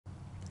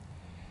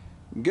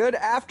Good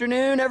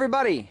afternoon,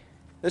 everybody.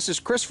 This is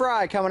Chris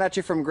Fry coming at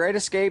you from Great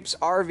Escapes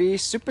RV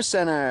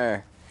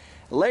Supercenter.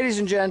 Ladies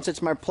and gents,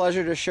 it's my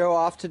pleasure to show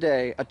off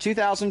today a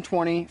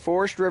 2020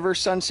 Forest River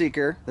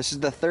Sunseeker. This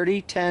is the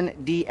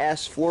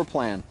 3010DS floor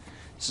plan.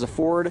 This is a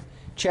Ford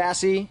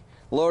chassis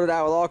loaded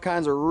out with all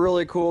kinds of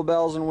really cool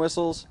bells and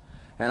whistles,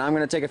 and I'm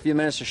going to take a few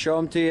minutes to show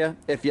them to you.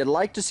 If you'd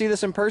like to see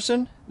this in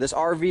person, this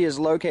RV is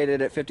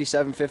located at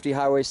 5750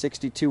 Highway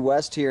 62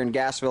 West here in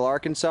Gassville,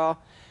 Arkansas.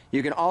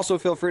 You can also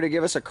feel free to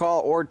give us a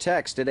call or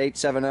text at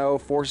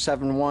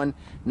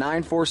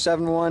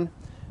 870-471-9471.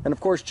 And of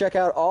course, check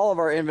out all of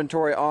our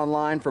inventory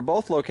online for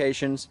both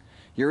locations,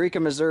 Eureka,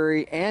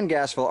 Missouri and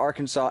Gassville,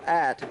 Arkansas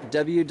at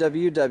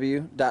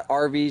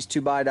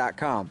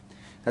www.rvs2buy.com.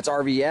 That's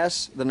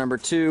RVS, the number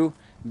 2,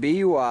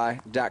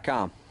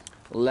 BUI.com.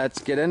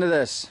 Let's get into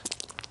this.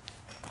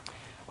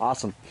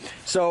 Awesome.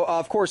 So,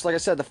 of course, like I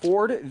said, the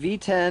Ford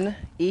V10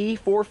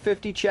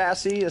 E450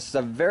 chassis. This is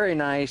a very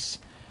nice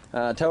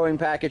towing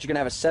package. You're going to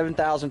have a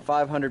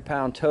 7,500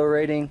 pound tow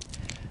rating.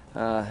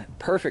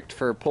 Perfect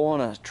for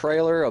pulling a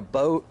trailer, a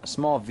boat, a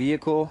small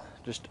vehicle.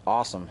 Just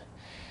awesome.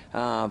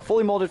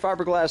 Fully molded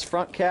fiberglass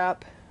front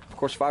cap. Of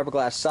course,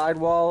 fiberglass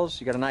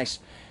sidewalls. You got a nice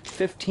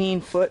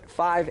 15-foot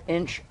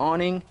 5-inch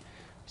awning.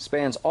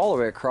 Spans all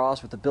the way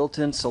across with the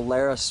built-in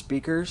Solera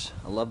speakers.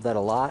 I love that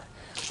a lot.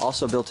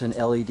 Also built-in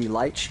LED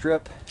light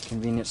strip,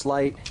 convenience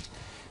light.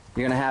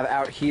 You're going to have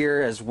out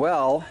here as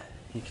well,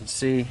 you can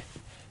see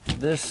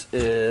this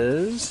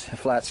is a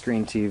flat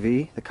screen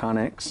TV, the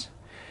Connex.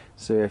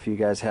 So if you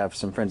guys have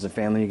some friends and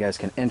family, you guys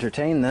can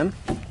entertain them.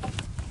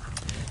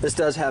 This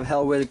does have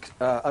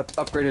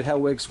upgraded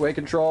Hellwig sway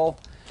control.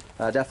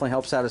 Definitely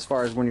helps out as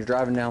far as when you're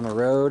driving down the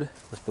road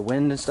with the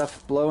wind and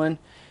stuff blowing,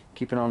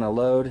 keeping on a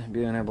load,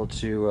 being able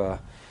to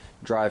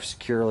drive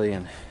securely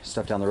and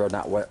stuff down the road,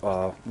 not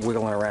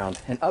wiggling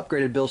around. And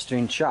upgraded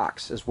Bilstein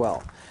shocks as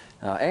well,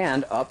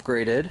 and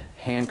upgraded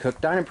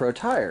hand-cooked Dynapro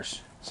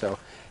tires. So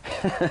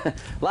a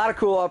lot of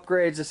cool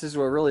upgrades. This is a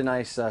really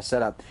nice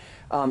setup.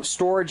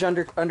 Storage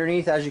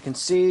underneath, as you can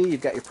see.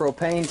 You've got your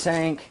propane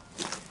tank,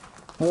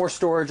 more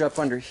storage up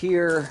under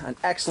here, an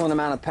excellent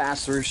amount of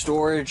pass-through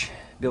storage,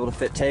 be able to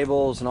fit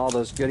tables and all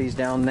those goodies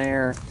down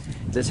there.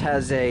 This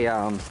has a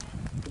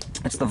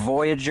it's the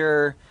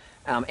Voyager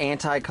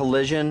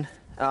anti-collision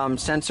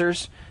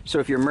sensors, so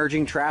if you're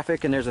merging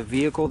traffic and there's a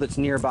vehicle that's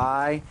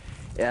nearby,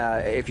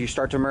 if you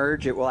start to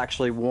merge, it will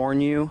actually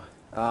warn you.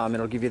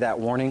 It'll give you that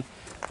warning.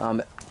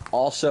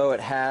 Also, it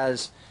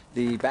has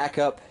the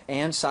backup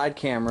and side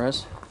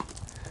cameras,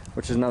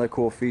 which is another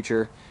cool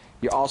feature.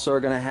 You also are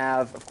going to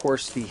have, of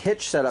course, the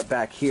hitch setup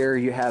back here.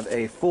 You have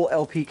a full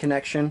LP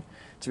connection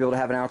to be able to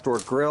have an outdoor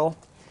grill.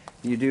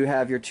 You do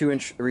have your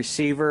 2-inch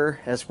receiver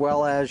as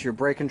well as your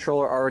brake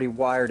controller already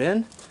wired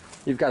in.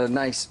 You've got a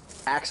nice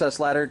access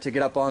ladder to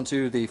get up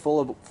onto the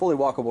fully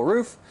walkable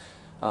roof.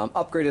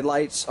 Upgraded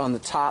lights on the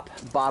top,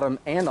 bottom,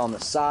 and on the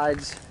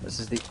sides. This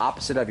is the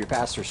opposite of your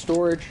pass-through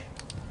storage.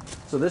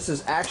 So this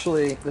is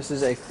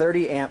a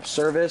 30 amp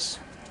service,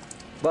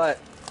 but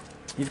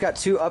you've got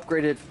 2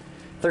 upgraded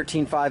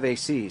 13.5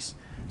 ACs.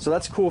 So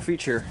that's a cool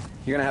feature.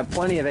 You're gonna have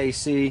plenty of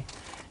AC.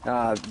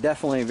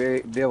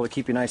 Definitely be able to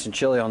keep you nice and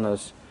chilly on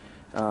those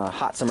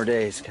hot summer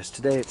days, because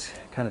today it's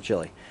kind of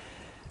chilly.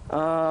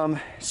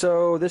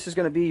 So this is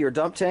going to be your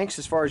dump tanks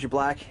as far as your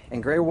black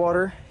and gray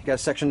water. You got a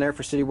section there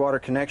for city water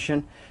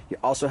connection. You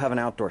also have an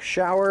outdoor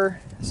shower.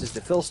 This is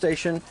the fill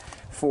station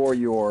for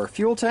your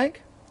fuel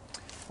tank.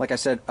 Like I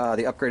said,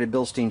 the upgraded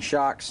Bilstein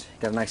shocks.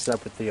 Got a nice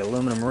setup with the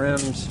aluminum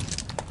rims.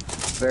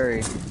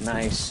 Very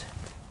nice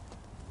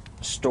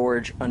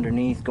storage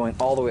underneath going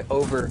all the way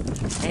over,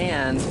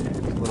 and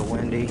a little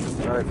windy.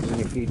 Sorry if there's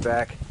any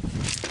feedback.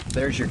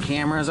 There's your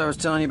cameras I was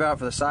telling you about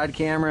for the side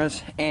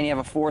cameras, and you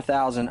have a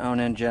 4,000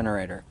 Onan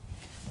generator.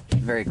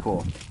 Very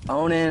cool.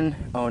 Onan,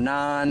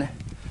 Onan,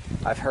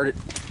 I've heard it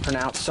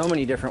pronounced so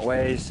many different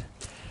ways.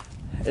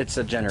 It's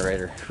a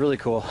generator. Really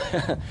cool.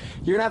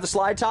 You're gonna have the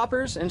slide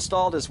toppers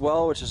installed as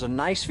well, which is a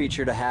nice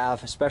feature to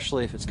have,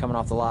 especially if it's coming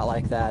off the lot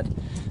like that.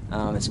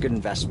 It's a good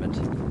investment.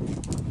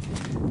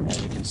 As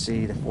you can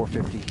see, the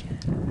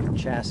 450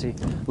 chassis.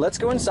 Let's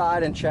go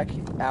inside and check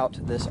out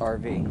this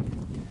RV.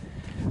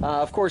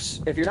 Of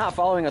course, if you're not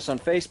following us on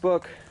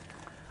Facebook,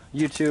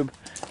 YouTube,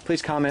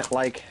 please comment,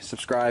 like,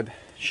 subscribe,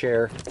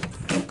 share.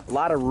 A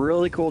lot of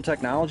really cool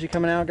technology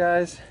coming out,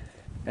 guys,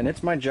 and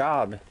it's my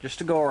job just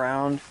to go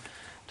around,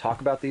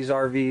 talk about these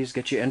RVs,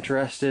 get you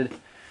interested,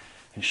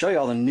 and show you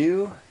all the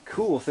new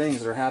cool things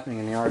that are happening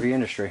in the RV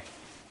industry.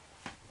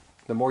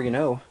 The more you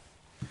know,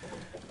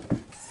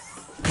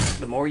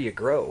 the more you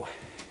grow.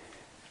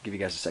 Give you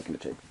guys a second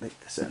to take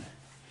this in.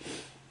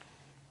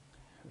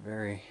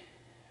 Very,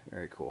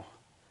 very cool.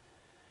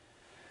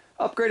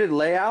 Upgraded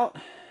layout,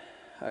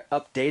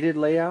 updated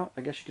layout,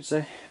 I guess you could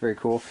say. Very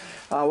cool.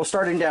 We'll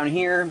start in down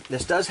here.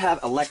 This does have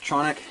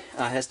electronic,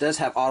 this does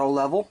have auto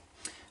level.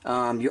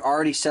 You're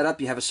already set up.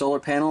 You have a solar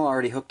panel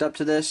already hooked up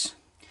to this.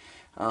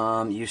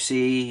 You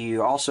see,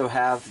 you also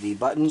have the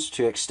buttons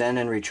to extend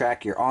and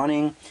retract your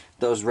awning.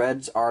 Those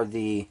reds are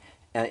the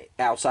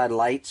outside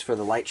lights for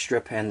the light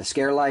strip and the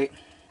scare light.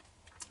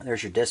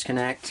 There's your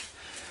disconnect.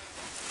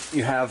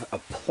 You have a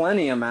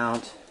plenty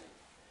amount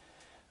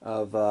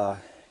of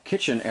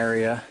kitchen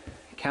area,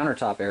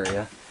 countertop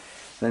area.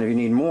 Then if you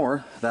need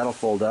more, that'll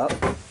fold up.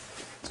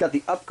 It's got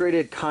the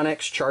upgraded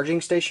Connex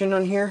charging station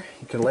on here.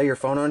 You can lay your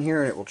phone on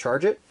here and it will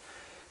charge it.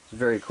 It's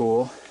very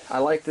cool. I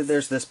like that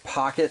there's this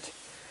pocket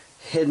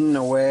hidden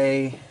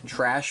away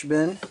trash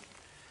bin.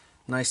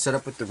 Nice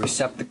setup with the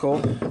receptacle.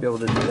 Be able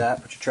to do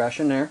that, put your trash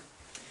in there.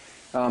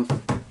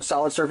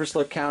 Solid surface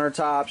look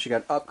countertops. You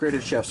got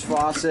upgraded chef's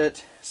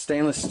faucet,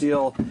 stainless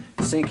steel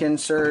sink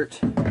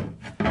insert.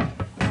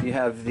 You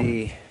have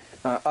the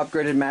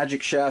upgraded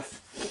Magic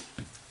Chef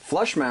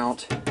flush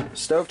mount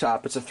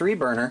stovetop. It's a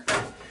 3-burner,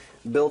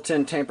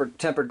 built-in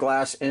tempered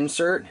glass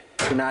insert.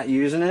 If you're not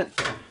using it,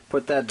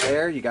 put that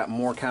there. You got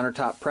more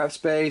countertop prep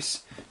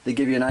space. They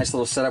give you a nice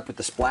little setup with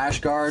the splash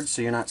guard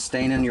so you're not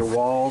staining your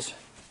walls.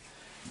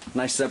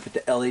 Nice setup with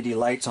the LED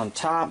lights on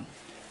top.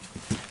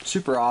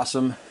 Super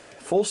awesome.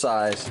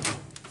 Full-size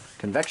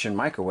convection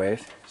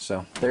microwave.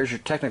 So there's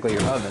technically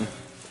your oven.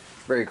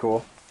 Very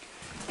cool.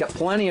 Got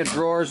plenty of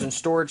drawers and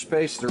storage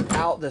space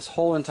throughout this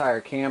whole entire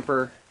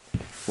camper.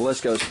 The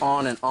list goes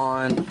on and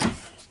on.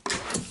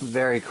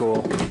 Very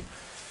cool.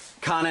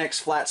 Connex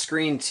flat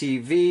screen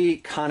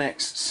TV,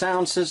 Connex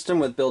sound system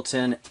with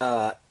built-in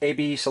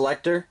AB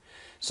selector.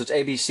 So it's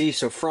ABC,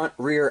 so front,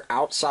 rear,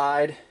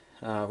 outside.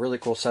 Really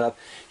cool setup.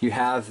 You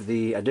have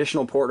the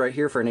additional port right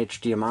here for an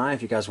HDMI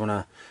if you guys want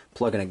to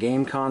plug in a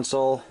game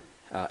console,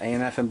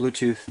 AM, FM,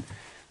 Bluetooth.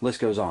 List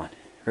goes on.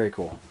 Very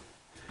cool.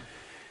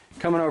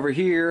 Coming over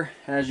here,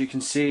 as you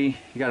can see,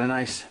 you got a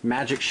nice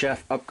Magic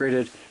Chef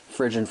upgraded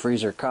fridge and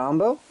freezer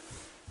combo.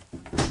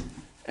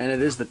 And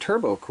it is the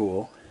turbo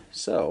cool,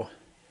 so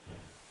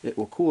it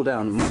will cool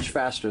down much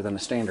faster than a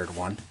standard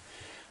one.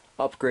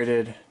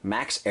 Upgraded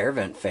max air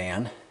vent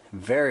fan.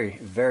 Very,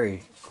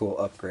 very cool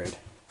upgrade.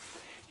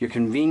 Your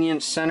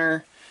convenience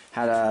center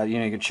had a, you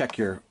can check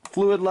your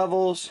fluid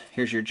levels.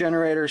 Here's your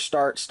generator,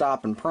 start,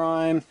 stop, and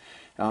prime.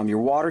 Your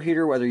water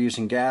heater, whether you're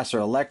using gas or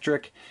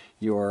electric.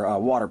 Your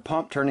water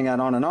pump, turning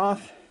that on and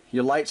off.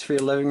 Your lights for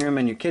your living room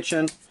and your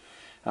kitchen.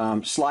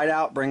 Slide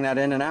out, bring that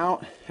in and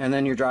out. And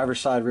then your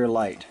driver's side rear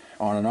light,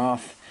 on and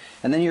off.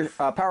 And then your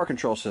power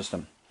control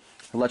system.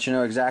 It'll let you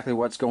know exactly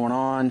what's going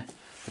on,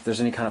 if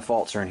there's any kind of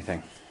faults or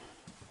anything.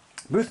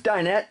 Booth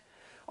dinette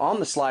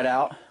on the slide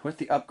out with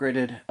the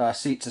upgraded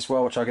seats as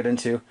well, which I'll get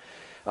into.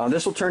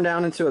 This will turn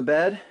down into a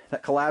bed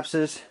that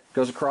collapses,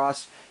 goes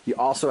across. You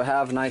also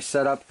have a nice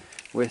setup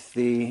with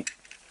the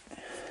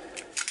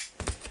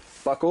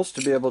buckles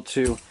to be able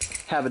to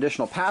have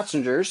additional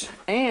passengers,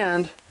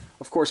 and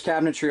of course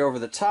cabinetry over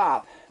the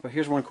top. But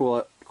here's one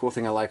cool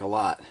thing I like a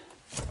lot.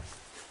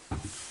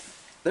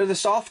 They're the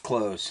soft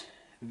close.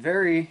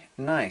 Very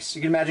nice.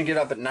 You can imagine get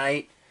up at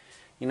night,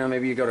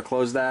 maybe you go to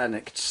close that and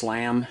it could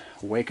slam,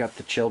 wake up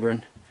the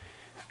children.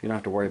 You don't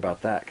have to worry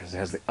about that because it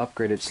has the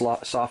upgraded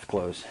soft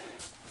close.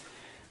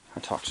 I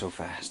talk so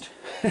fast.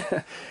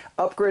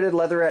 Upgraded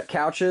leatherette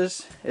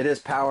couches. It is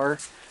power,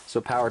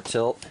 so power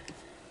tilt.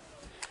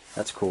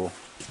 That's cool.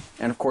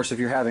 And of course, if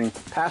you're having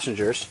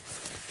passengers,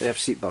 they have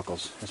seat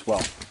buckles as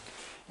well.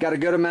 Got a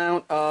good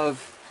amount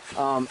of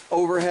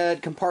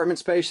overhead compartment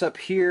space up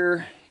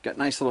here. Got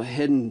nice little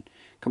hidden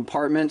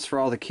compartments for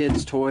all the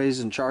kids' toys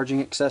and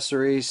charging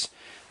accessories.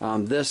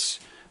 This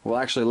will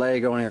actually lay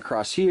going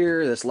across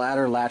here. This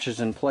ladder latches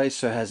in place,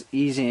 so it has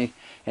easy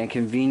and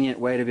convenient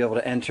way to be able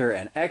to enter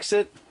and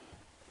exit.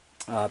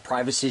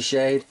 Privacy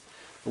shade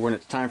when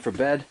it's time for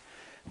bed.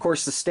 Of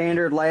course, the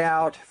standard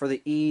layout for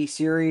the E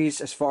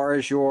series as far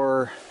as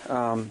your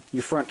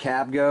front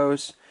cab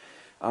goes.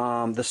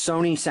 The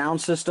Sony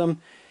sound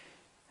system,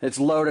 it's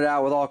loaded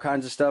out with all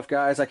kinds of stuff,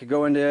 guys. I could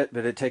go into it, but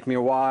it'd take me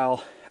a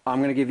while. I'm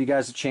going to give you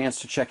guys a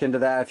chance to check into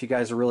that if you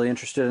guys are really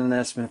interested in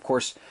this. And of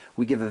course,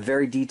 we give a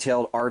very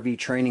detailed RV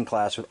training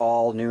class with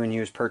all new and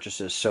used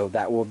purchases, so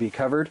that will be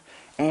covered.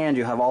 And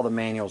you have all the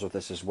manuals with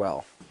this as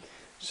well.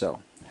 So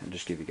I'll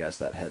just give you guys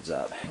that heads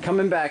up.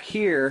 Coming back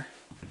here,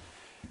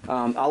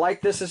 I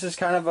like this. This is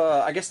kind of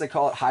a, I guess they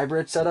call it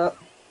hybrid setup.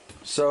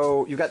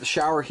 So you've got the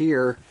shower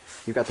here,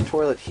 you've got the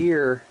toilet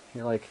here.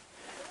 You're like,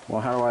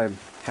 well, how do I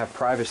have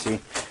privacy?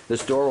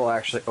 This door will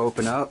actually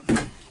open up,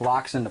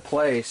 locks into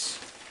place,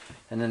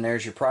 and then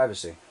there's your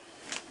privacy.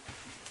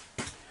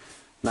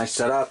 Nice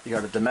setup. You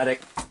got a Dometic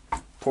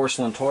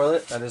porcelain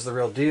toilet. That is the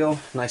real deal.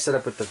 Nice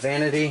setup with the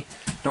vanity.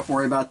 Don't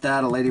worry about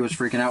that. A lady was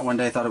freaking out one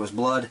day, thought it was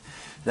blood.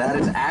 That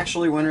is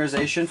actually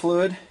winterization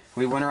fluid.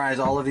 We winterize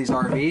all of these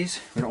RVs.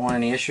 We don't want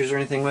any issues or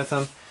anything with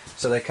them.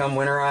 So they come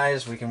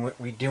winterized.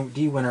 We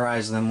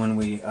de-winterize them when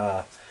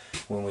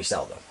we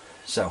sell them.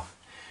 So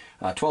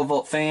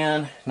 12-volt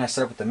fan. Nice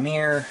setup with the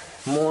mirror.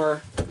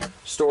 More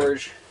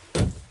storage.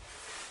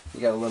 You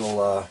got a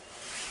little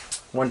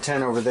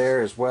 110 over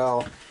there as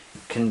well.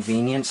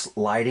 Convenience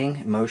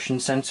lighting, motion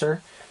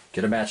sensor.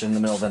 Get a match in the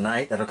middle of the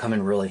night. That'll come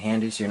in really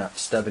handy so you're not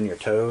stubbing your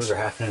toes or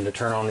having to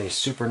turn on these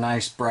super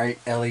nice bright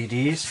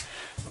LEDs.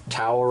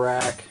 Towel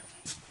rack.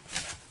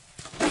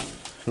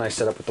 Nice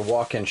setup with the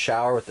walk-in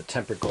shower with the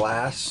tempered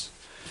glass.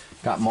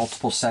 Got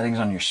multiple settings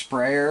on your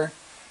sprayer.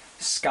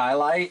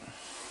 Skylight.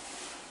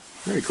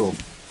 Very cool.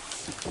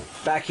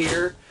 Back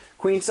here,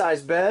 queen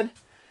size bed.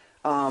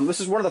 This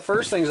is one of the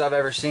first things I've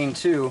ever seen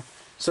too.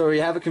 So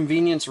you have a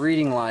convenience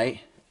reading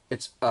light.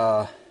 It's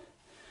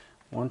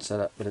one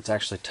setup, but it's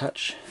actually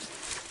touch.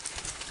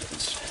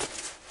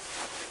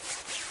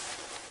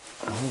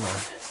 Hold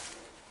on.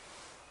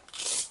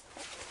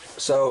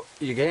 So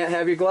you can't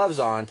have your gloves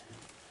on,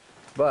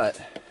 but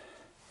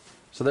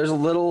so there's a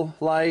little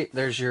light.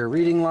 There's your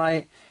reading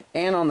light,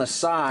 and on the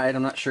side,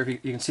 I'm not sure if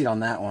you can see it on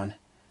that one.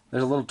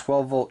 There's a little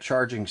 12-volt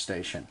charging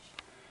station.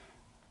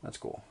 That's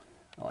cool.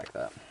 I like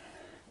that.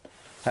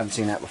 Haven't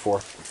seen that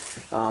before.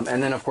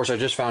 And then, of course, I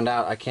just found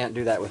out I can't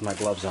do that with my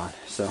gloves on.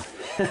 So,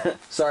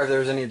 sorry if there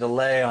was any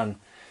delay on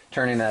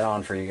turning that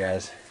on for you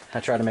guys. I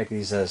try to make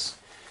these as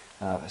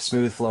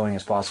smooth flowing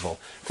as possible.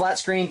 Flat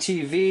screen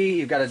TV.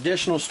 You've got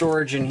additional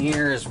storage in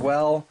here as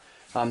well.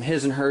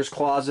 His and hers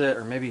closet,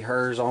 or maybe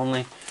hers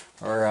only.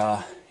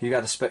 Or you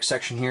got a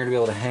section here to be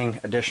able to hang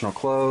additional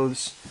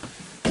clothes.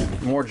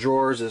 More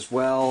drawers as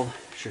well.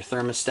 There's your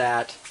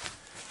thermostat.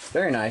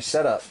 Very nice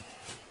setup.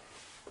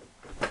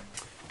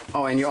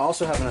 Oh, and you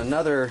also have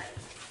another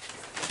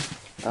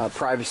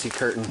privacy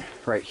curtain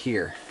right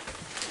here.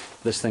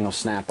 This thing will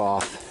snap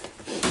off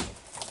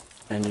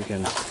and you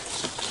can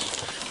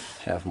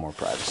have more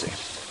privacy.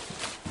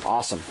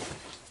 Awesome.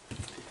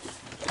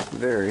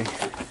 Very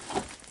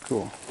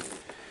cool.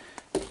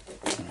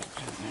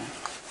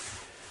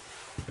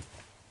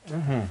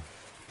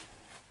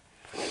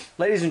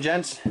 Ladies and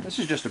gents, this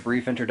is just a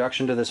brief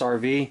introduction to this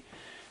RV.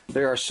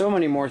 There are so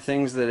many more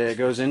things that it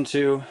goes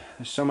into.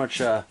 There's so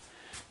much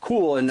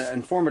cool and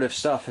informative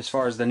stuff as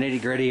far as the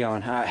nitty-gritty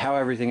on how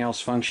everything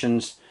else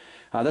functions.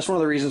 That's one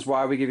of the reasons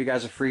why we give you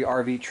guys a free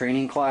RV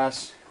training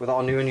class with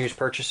all new and used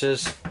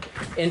purchases.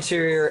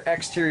 Interior,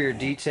 exterior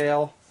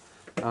detail.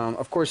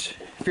 Of course,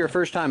 if you're a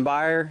first-time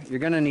buyer, you're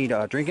going to need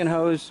a drinking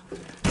hose.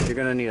 You're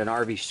going to need an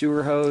RV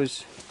sewer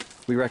hose.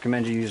 We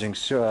recommend you using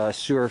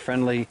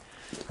sewer-friendly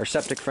or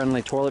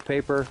septic-friendly toilet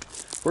paper.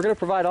 We're going to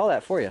provide all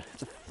that for you.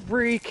 It's a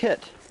free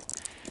kit.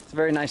 It's a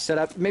very nice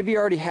setup. Maybe you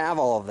already have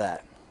all of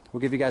that.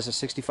 We'll give you guys a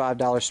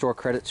 $65 store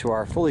credit to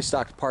our fully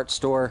stocked parts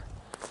store.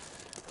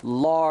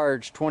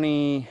 Large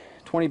 20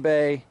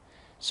 bay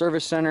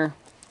service center.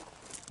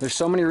 There's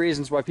so many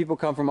reasons why people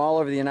come from all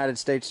over the United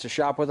States to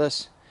shop with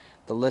us.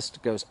 The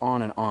list goes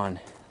on and on.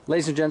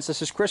 Ladies and gents,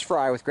 this is Chris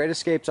Fry with Great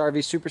Escapes RV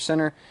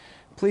Supercenter.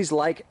 Please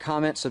like,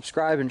 comment,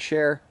 subscribe, and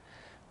share.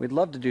 We'd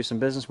love to do some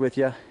business with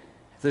you.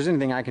 If there's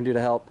anything I can do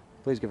to help,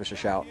 please give us a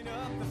shout.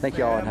 Thank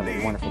you all and have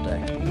a wonderful day.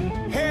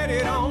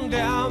 Headed on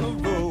down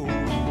the road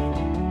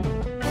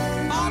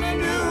on a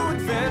new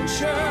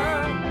adventure.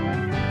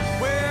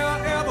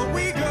 Wherever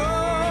we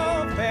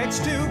go, thanks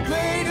to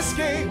great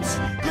escapes,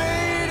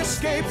 great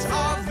escapes.